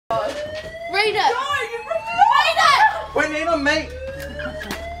Read it! Read it! We need a mate!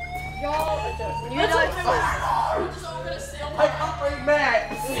 Y'all are just... You don't... I can't read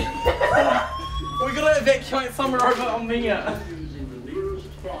maps! We gotta evacuate somewhere over on there.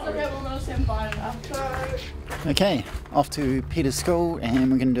 Okay, we're gonna stand by after. Okay, off to Peter's school,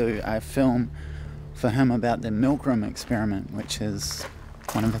 and we're going to do a film for him about the Milgram experiment, which is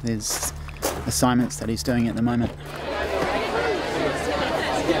one of his assignments that he's doing at the moment.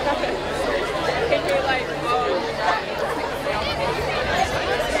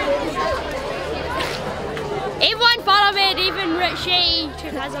 Everyone follow it, even Richie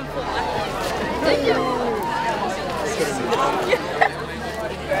 2004.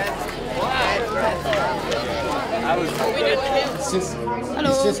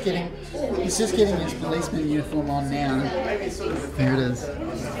 He's just getting his policeman uniform on now. Here it is.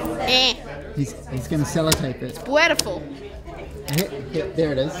 He's going to sellotape it. Beautiful.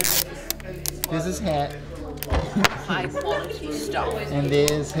 There it is. There's his hat. High quality stuff. And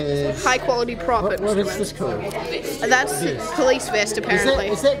there's his... High quality profit. What is this called? That's police vest, apparently.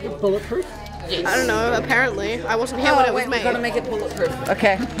 Is that bulletproof? Yes. I don't know, apparently. I wasn't here when it was made. We've got to make it bulletproof.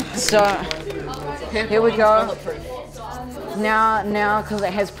 Okay, so here we go. Now, because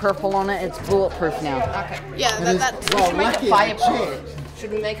it has purple on it, it's bulletproof now. Okay. Yeah, that's... Well, lucky fireproof.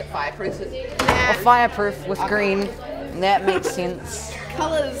 Should we make it fireproof? Or fireproof with green. That makes sense.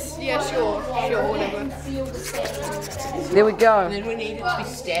 Colours, yeah, sure, whatever. There we go. And then we need it to be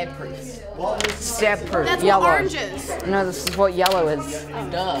stab proof. Stab proof. That's yellow. what orange is. No, this is what yellow is.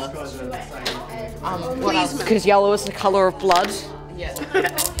 Duh. What else? Because yellow is the color of blood. Yeah.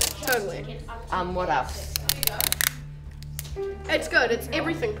 Totally. What else? It's good. It's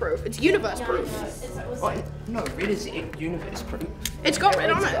everything proof. It's universe proof. What? No, red is universe proof. It's got red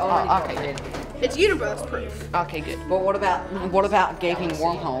on it. Oh, okay, good. It's universe proof. Okay, good. But what about gaping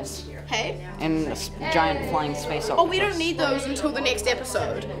wormholes Hey? and giant flying space octopus? Oh, we don't need those until the next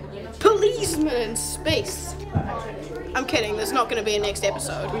episode. Policemen in space. I'm kidding. There's not going to be a next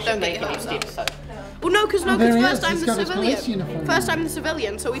episode. Don't get your hopes up. Well, no, because first I'm the civilian. First I'm the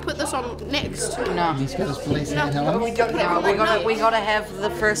civilian, so we put this on next. No. He's got his police hat No, on. we don't have We gotta have the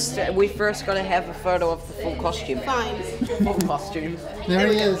first. We first gotta have a photo of the full costume. Fine. Full costume. There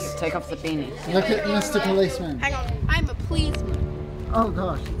he is. Take off the beanie. Look at Mr. Policeman. Hang on. I'm a policeman. Oh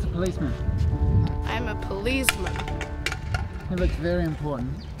gosh, it's a policeman. I'm a policeman. He looks very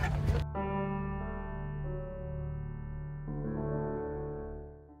important.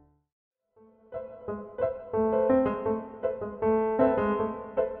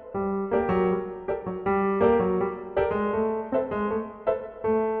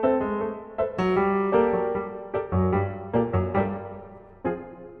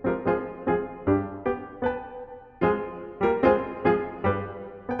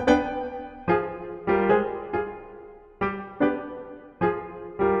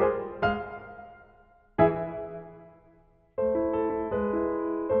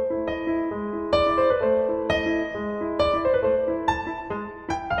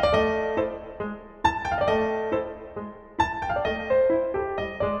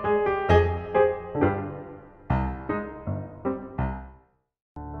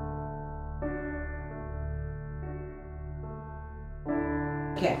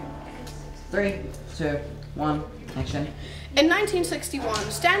 Okay. 3, 2, 1, action. In 1961,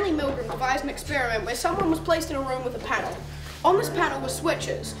 Stanley Milgram devised an experiment where someone was placed in a room with a panel. On this panel were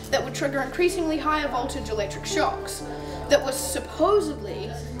switches that would trigger increasingly higher voltage electric shocks that were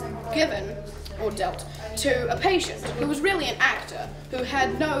supposedly given or dealt to a patient who was really an actor who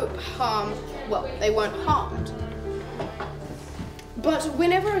had no harm, well, they weren't harmed. But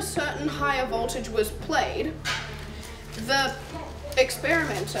whenever a certain higher voltage was played, the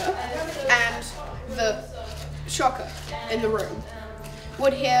experimenter and the shocker in the room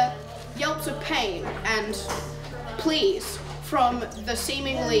would hear yelps of pain and pleas from the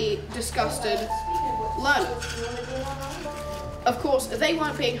seemingly disgusted learner. Of course, they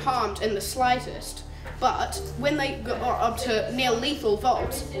weren't being harmed in the slightest, but when they got up to near lethal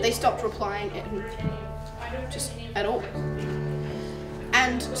volts, they stopped replying just at all.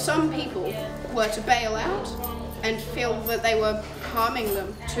 And some people were to bail out and feel that they were harming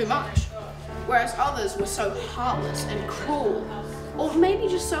them too much, whereas others were so heartless and cruel, or maybe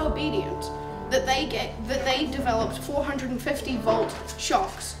just so obedient, that they developed 450 volt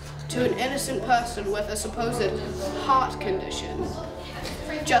shocks to an innocent person with a supposed heart condition,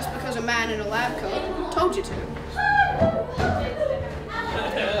 just because a man in a lab coat told you to.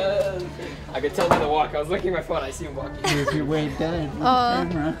 I could tell by the walk. I was looking at my phone. I see him walking. Here's your weird dad with the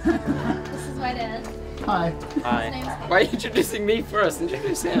camera. This is my dad. Hi. Hi. Why are you introducing me first?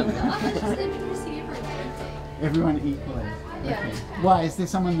 Introduce him. Everyone equally. Yeah. Okay. Why? Is there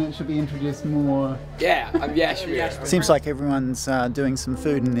someone that should be introduced more? Yeah, I'm Yashmir. Seems like everyone's doing some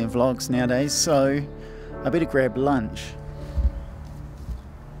food in their vlogs nowadays, so I better grab lunch.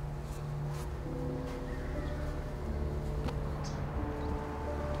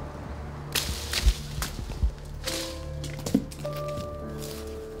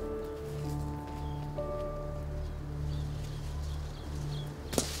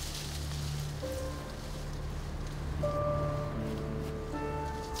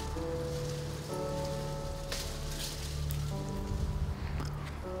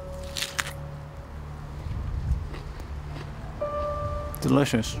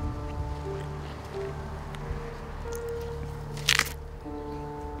 Delicious.